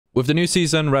With the new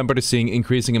season, Rampart is seeing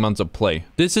increasing amounts of play.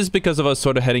 This is because of us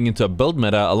sort of heading into a build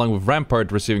meta, along with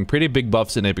Rampart receiving pretty big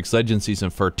buffs in Apex Legends Season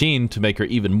 13 to make her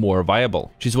even more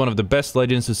viable. She's one of the best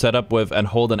legends to set up with and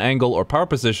hold an angle or power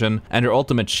position, and her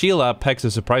ultimate Sheila packs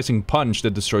a surprising punch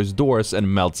that destroys doors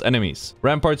and melts enemies.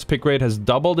 Rampart's pick rate has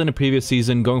doubled in the previous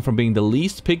season, going from being the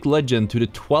least picked legend to the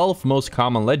 12th most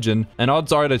common legend, and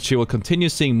odds are that she will continue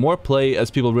seeing more play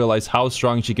as people realize how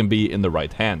strong she can be in the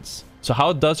right hands. So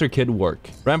how does her kit work?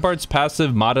 Rampart's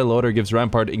passive modded loader gives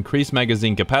Rampart increased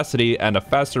magazine capacity and a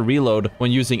faster reload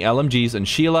when using LMGs and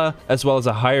Sheila, as well as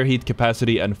a higher heat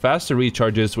capacity and faster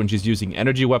recharges when she's using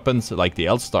energy weapons like the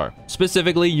L-Star.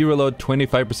 Specifically, you reload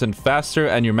 25% faster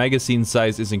and your magazine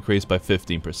size is increased by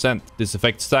 15%. This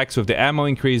effect stacks with the ammo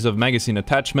increase of magazine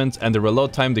attachments, and the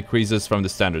reload time decreases from the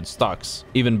standard stocks.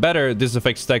 Even better, this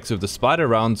effect stacks with the Splatter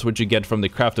Rounds, which you get from the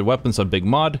crafted weapons on Big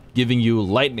Mod, giving you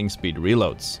lightning speed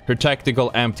reloads. Her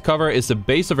tactical amped cover is the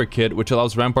base of her kit, which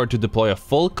allows Rampart to deploy a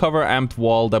full cover amped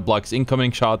wall that blocks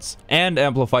incoming shots and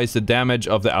amplifies the damage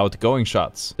of the outgoing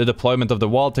shots. The deployment of the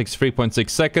wall takes 3.6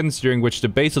 seconds, during which the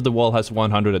base of the wall has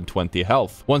 120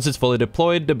 health. Once it's fully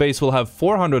deployed, the base will have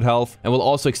 400 health and will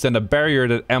also extend a barrier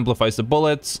that amplifies the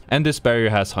bullets, and this barrier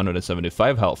has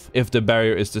 175 health. If the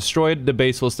barrier is destroyed, the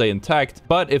base will stay intact,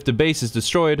 but if the base is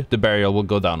destroyed, the barrier will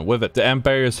go down with it. The amp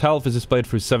barrier's health is displayed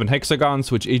through 7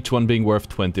 hexagons, with each one being worth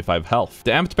 25 health.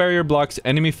 The amped barrier blocks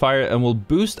enemy fire and will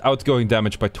boost outgoing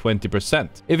damage by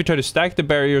 20%. If you try to stack the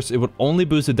barriers, it would only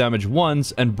boost the damage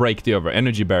once and break the other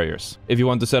energy barriers. If you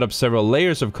want to set up several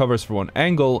layers of covers for one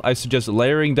angle, I suggest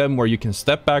layering them where you can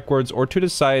step backwards or to the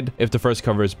side if the first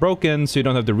cover is broken, so you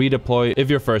don't have to redeploy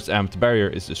if your first amped barrier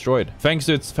is destroyed. Thanks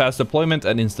to its fast deployment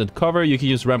and instant cover, you can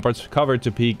use Rampart's cover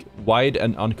to peek wide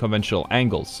and unconventional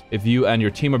angles. If you and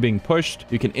your team are being pushed,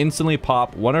 you can instantly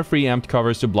pop 1 or 3 amped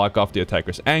covers to block off the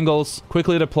attacker's angles,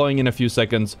 quickly deploying in a few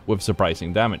seconds with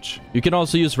surprising damage. You can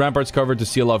also use Rampart's cover to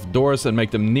seal off doors and make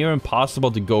them near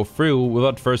impossible to go through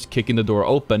without first kicking the door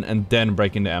open and then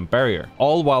breaking the amp barrier,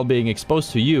 all while being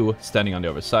exposed to you standing on the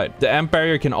other side. The amp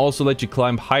barrier can also let you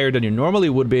climb higher than you normally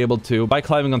would be able to by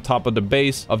climbing on top of the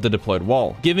base of the deployed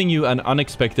wall, giving you an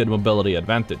unexpected mobility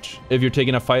advantage. If you're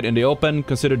taking a fight in the open,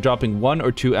 consider dropping 1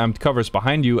 or 2 amped covers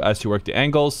behind you as you work the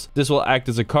angles. This will act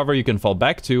as a cover you can fall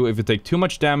back to if you take too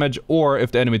much damage or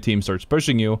if the enemy team starts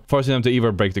pushing you, forcing them to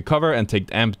either break the cover and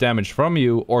take amp damage from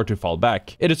you or to fall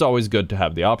back. It is always good to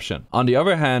have the option. On the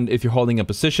other hand, if you're holding a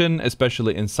position,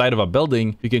 especially inside of a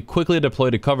building, you can quickly deploy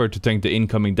the cover to tank the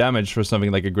incoming damage for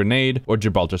something like a grenade or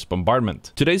Gibraltar's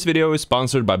bombardment. Today's video is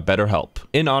sponsored by BetterHelp,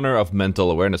 in honor of Mental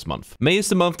Awareness Month. May is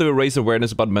the month that will raise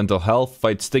awareness about mental health,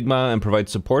 fight stigma, and provide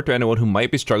support to anyone who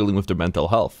might be struggling with their mental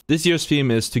health. This year's theme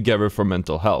is Together for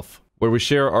Mental Health, where we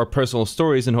share our personal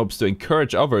stories in hopes to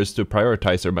encourage others to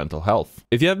prioritize their mental health.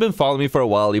 If you have been following me for a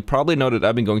while, you probably know that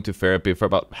I've been going to therapy for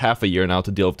about half a year now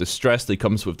to deal with the stress that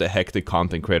comes with the hectic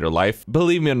content creator life.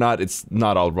 Believe me or not, it's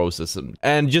not all roses,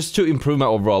 and just to improve my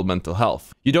overall mental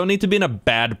health. You don't need to be in a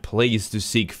bad place to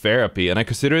seek therapy, and I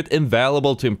consider it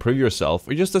invaluable to improve yourself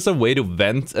or just as a way to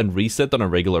vent and reset on a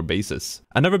regular basis.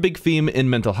 Another big theme in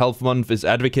Mental Health Month is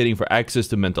advocating for access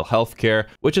to mental health care,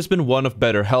 which has been one of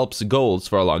BetterHelp's goals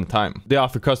for a long time. They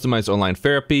offer customized online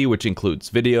therapy, which includes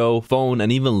video, phone, and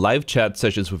even live chat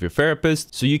sessions with your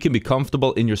therapist, so you can be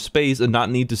comfortable in your space and not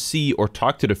need to see or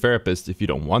talk to the therapist if you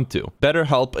don't want to.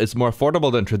 BetterHelp is more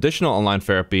affordable than traditional online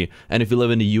therapy, and if you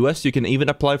live in the US, you can even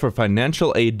apply for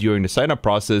financial aid during the sign-up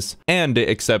process, and they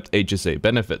accept HSA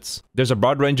benefits. There's a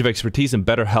broad range of expertise in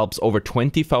BetterHelp's over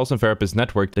 20,000 therapist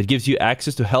network that gives you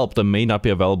access to help that may not be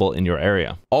available in your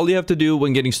area. All you have to do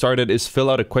when getting started is fill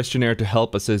out a questionnaire to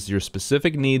help assess your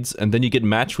specific needs, and then you get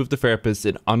matched with the therapist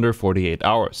in under 48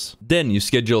 hours. Then you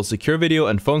schedule secure video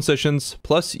and phone sessions,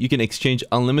 plus you can exchange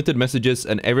unlimited messages,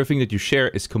 and everything that you share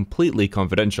is completely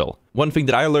confidential. One thing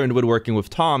that I learned when working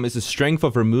with Tom is the strength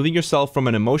of removing yourself from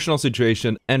an emotional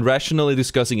situation and rationally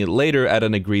discussing it later at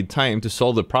an agreed time to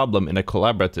solve the problem in a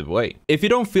collaborative way. If you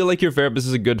don't feel like your therapist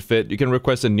is a good fit, you can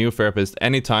request a new therapist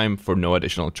anytime for no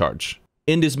additional charge.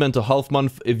 In this mental health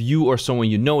month, if you or someone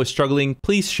you know is struggling,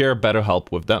 please share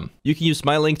BetterHelp with them. You can use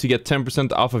my link to get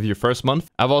 10% off of your first month.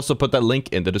 I've also put that link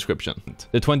in the description.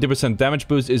 The 20% damage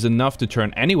boost is enough to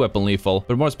turn any weapon lethal,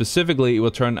 but more specifically, it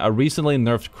will turn a recently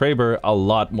nerfed Kraber a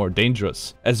lot more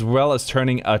dangerous, as well as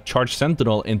turning a charged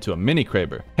sentinel into a mini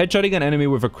Kraber. Headshotting an enemy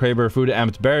with a Kraber through the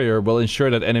amped barrier will ensure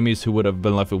that enemies who would have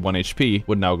been left with 1 HP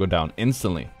would now go down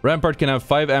instantly. Rampart can have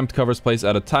 5 amped covers placed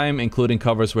at a time, including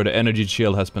covers where the energy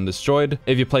shield has been destroyed.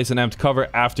 If you place an amped cover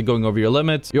after going over your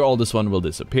limit, your oldest one will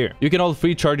disappear. You can hold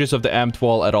 3 charges of the amped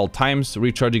wall at all times,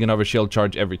 recharging another shield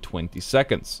charge every 20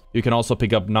 seconds. You can also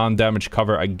pick up non-damage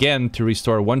cover again to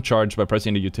restore 1 charge by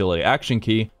pressing the utility action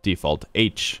key, default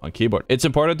H on keyboard. It's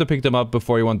important to pick them up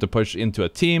before you want to push into a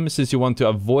team, since you want to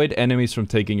avoid enemies from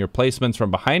taking your placements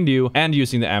from behind you and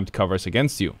using the amped covers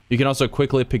against you. You can also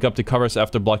quickly pick up the covers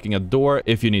after blocking a door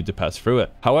if you need to pass through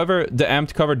it. However, the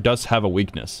amped cover does have a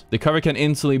weakness. The cover can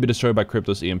instantly be destroyed by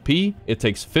Crypto's EMP, it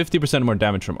takes 50% more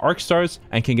damage from arc stars,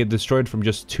 and can get destroyed from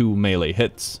just 2 melee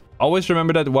hits. Always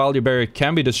remember that while your barrier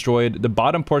can be destroyed, the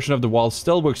bottom portion of the wall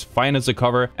still works fine as a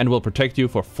cover and will protect you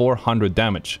for 400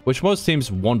 damage, which most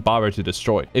teams won't bother to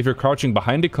destroy. If you're crouching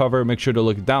behind the cover, make sure to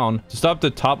look down to stop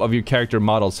the top of your character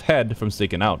model's head from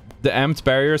sticking out. The amped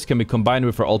barriers can be combined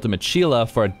with her ultimate Sheila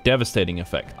for a devastating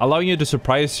effect, allowing you to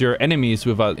surprise your enemies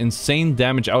with an insane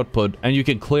damage output, and you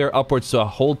can clear upwards to a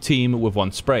whole team with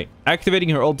 1 spray. Activating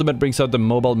her ultimate brings out the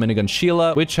Mobile Minigun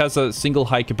Sheila, which has a single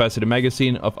high-capacity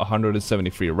magazine of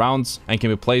 173 rounds and can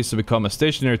be placed to become a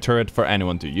stationary turret for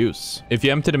anyone to use. If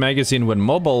you empty the magazine when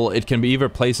mobile, it can be either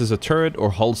placed as a turret or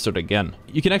holstered again.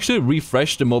 You can actually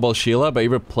refresh the Mobile Sheila by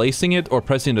either placing it or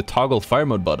pressing the toggle fire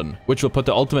mode button, which will put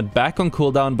the ultimate back on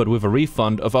cooldown but with a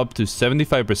refund of up to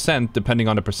 75% depending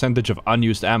on the percentage of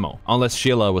unused ammo, unless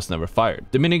Sheila was never fired.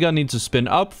 The minigun needs to spin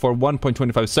up for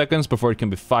 1.25 seconds before it can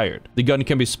be fired. The gun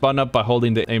can be spun up by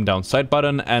holding the aim down sight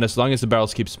button, and as long as the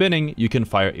barrels keep spinning, you can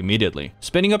fire immediately.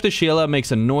 Spinning up the Sheila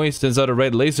makes a noise, sends out a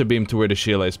red laser beam to where the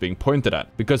Sheila is being pointed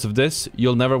at. Because of this,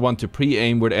 you'll never want to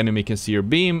pre-aim where the enemy can see your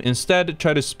beam. Instead,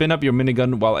 try to spin up your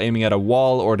minigun while aiming at a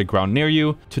wall or the ground near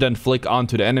you, to then flick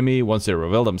onto the enemy once they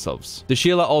reveal themselves. The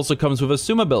Sheila also comes with a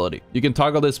zoom ability. You can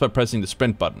toggle this by pressing the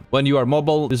sprint button. When you are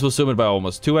mobile, this will zoom it by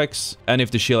almost 2x, and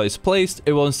if the Sheila is placed,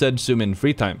 it will instead zoom in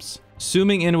 3 times.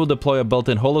 Zooming in will deploy a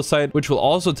built-in holosight, which will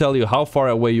also tell you how far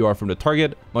away you are from the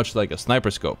target, much like a sniper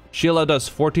scope. Sheila does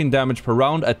 14 damage per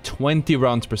round at 20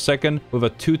 rounds per second with a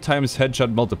 2 times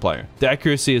headshot multiplier. The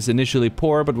accuracy is initially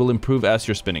poor but will improve as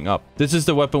you're spinning up. This is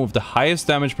the weapon with the highest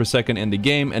damage per second in the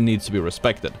game and needs to be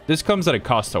respected. This comes at a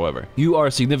cost, however. You are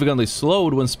significantly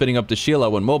slowed when spinning up the Sheila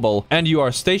when mobile, and you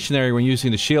are stationary when using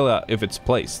the Sheila if it's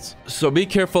placed. So be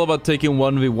careful about taking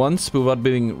 1v1s without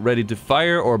being ready to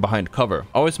fire or behind cover.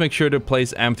 Always make sure to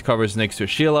place amped covers next to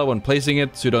Sheila when placing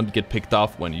it so you don't get picked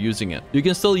off when using it. You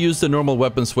can still use the normal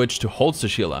weapon switch to holster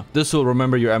Sheila. This will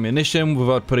remember your ammunition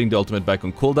without putting the ultimate back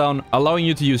on cooldown, allowing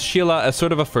you to use Sheila as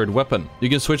sort of a third weapon. You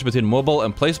can switch between mobile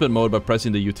and placement mode by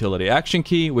pressing the utility action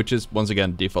key, which is once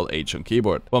again default H on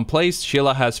keyboard. When placed,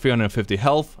 Sheila has 350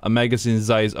 health, a magazine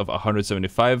size of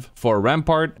 175 for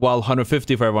Rampart, while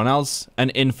 150 for everyone else,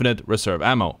 and infinite reserve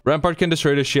ammo. Rampart can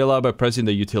destroy the Sheila by pressing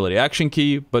the utility action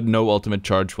key, but no ultimate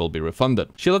charge will be refunded.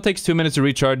 Sheila takes 2 minutes to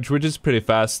recharge, which is pretty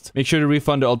fast. Make sure to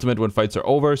refund the ultimate when fights are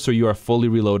over so you are fully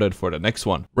reloaded for the next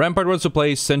one. Rampart wants to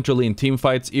play centrally in team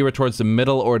fights, either towards the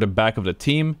middle or the back of the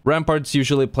team. Ramparts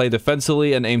usually play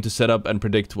defensively and aim to set up and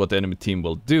predict what the enemy team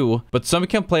will do, but some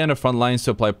can play on the front lines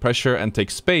to apply pressure and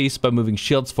take space by moving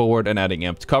shields forward and adding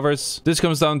amped covers. This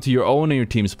comes down to your own and your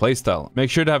team's playstyle. Make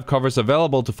sure to have covers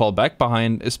available to fall back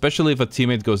behind, especially if a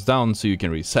teammate goes down so you can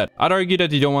reset. I'd argue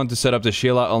that you don't want to set up the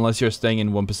Sheila unless you're staying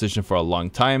in one position for a long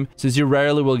time, since you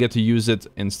rarely will get to use it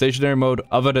in stationary mode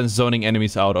other than zoning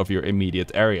enemies out of your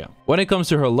immediate area. When it comes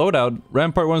to her loadout,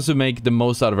 Rampart wants to make the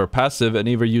most out of her passive and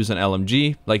either use an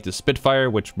LMG, like the Spitfire,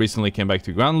 which recently came back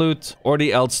to ground loot, or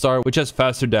the L-Star, which has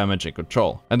faster damage and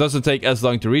control, and doesn't take as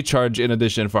long to recharge, in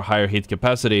addition for higher hit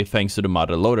capacity thanks to the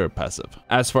modded loader passive.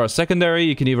 As for a secondary,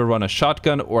 you can either run a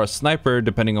shotgun or a sniper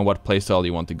depending on what playstyle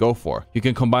you want to go for. You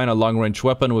can combine a long-range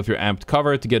weapon with your amped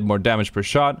cover to get more damage per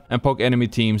shot and poke enemy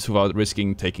teams without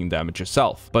risking taking damage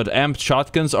yourself. But amped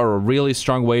shotguns are a really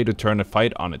strong way to turn a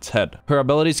fight on its head. Her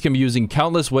abilities can be used in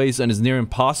countless ways and is near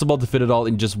impossible to fit it all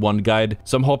in just one guide,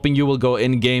 so I'm hoping you will go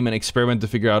in-game and experiment to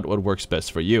figure out what works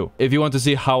best for you. If you want to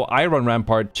see how I run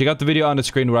Rampart, check out the video on the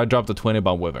screen where I dropped a 20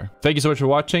 bomb with her. Thank you so much for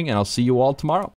watching, and I'll see you all tomorrow.